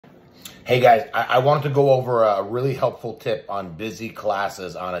Hey guys, I wanted to go over a really helpful tip on busy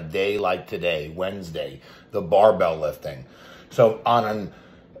classes on a day like today, Wednesday, the barbell lifting. So on an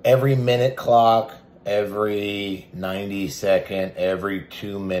every minute clock, every 90 second, every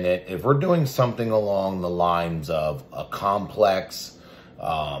 2 minute, if we're doing something along the lines of a complex,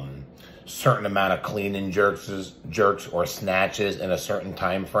 certain amount of clean and jerks or snatches in a certain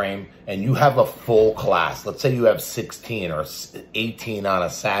time frame, and you have a full class, let's say you have 16 or 18 on a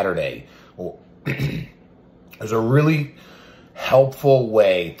Saturday, there's a really helpful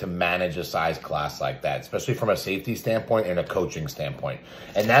way to manage a size class like that, especially from a safety standpoint and a coaching standpoint.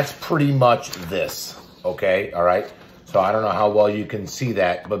 And that's pretty much this, okay? All right. So I don't know how well you can see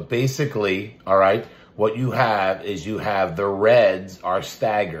that, but basically, all right, what you have is you have the reds are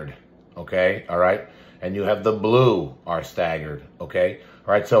staggered, okay? All right. And you have the blue are staggered, okay?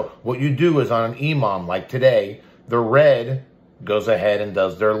 All right. So what you do is on an EMOM like today, the red goes ahead and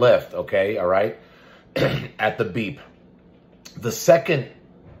does their lift, okay? All right. At the beep. The second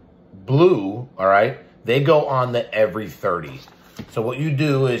blue, all right, they go on the every 30. So what you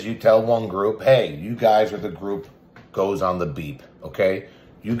do is you tell one group, hey, you guys are the group goes on the beep, okay?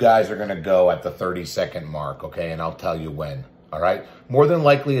 You guys are going to go at the 30-second mark, okay? And I'll tell you when, all right? More than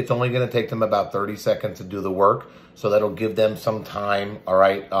likely, it's only going to take them about 30 seconds to do the work. So that'll give them some time, all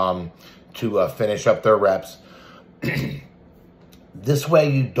right, to finish up their reps. This way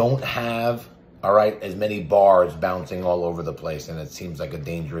you don't have, all right, as many bars bouncing all over the place, and it seems like a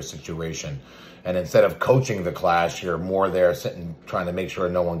dangerous situation. And instead of coaching the class, you're more there sitting, trying to make sure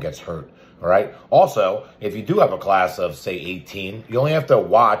no one gets hurt, all right? Also, if you do have a class of, say, 18, you only have to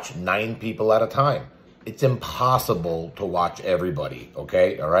watch 9 people at a time. It's impossible to watch everybody,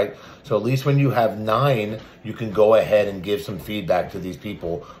 okay, all right? So at least when you have 9, you can go ahead and give some feedback to these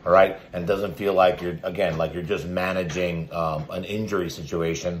people, all right? And it doesn't feel like you're, again, like you're just managing an injury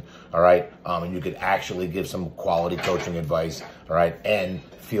situation, all right? And you could actually give some quality coaching advice, all right? And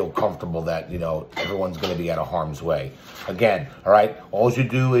feel comfortable that, you know, everyone's gonna be out of harm's way. Again, all right, all you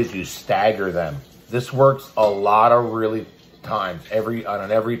do is you stagger them. This works a lot of really times, on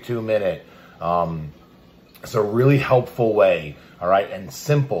an every 2 minute. It's a really helpful way, all right, and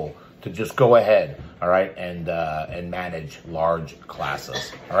simple to just go ahead, all right, and manage large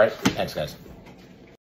classes. All right, thanks, guys.